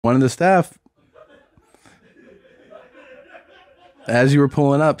One of the staff, as you were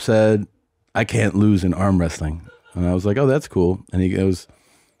pulling up, said, "I can't lose in arm wrestling." And I was like, "Oh, that's cool." And he goes,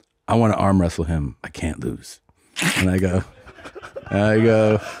 "I want to arm wrestle him. I can't lose." And I go,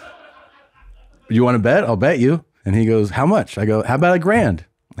 "You want to bet? I'll bet you." And he goes, "How much?" I go, "How about $1,000?"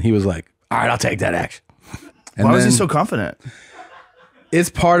 He was like, "All right, I'll take that action." And why was he so confident? It's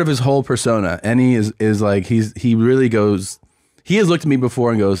part of his whole persona. And he is like, he really goes, he has looked at me before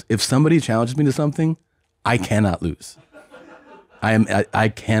and goes, if somebody challenges me to something, I cannot lose.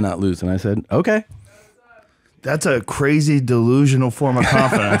 I cannot lose. And I said, okay. That's a crazy delusional form of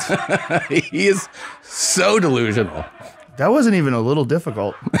confidence. He is so delusional. That wasn't even a little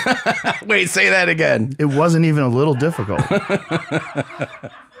difficult. Wait, say that again. It wasn't even a little difficult.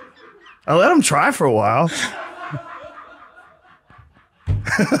 I let him try for a while.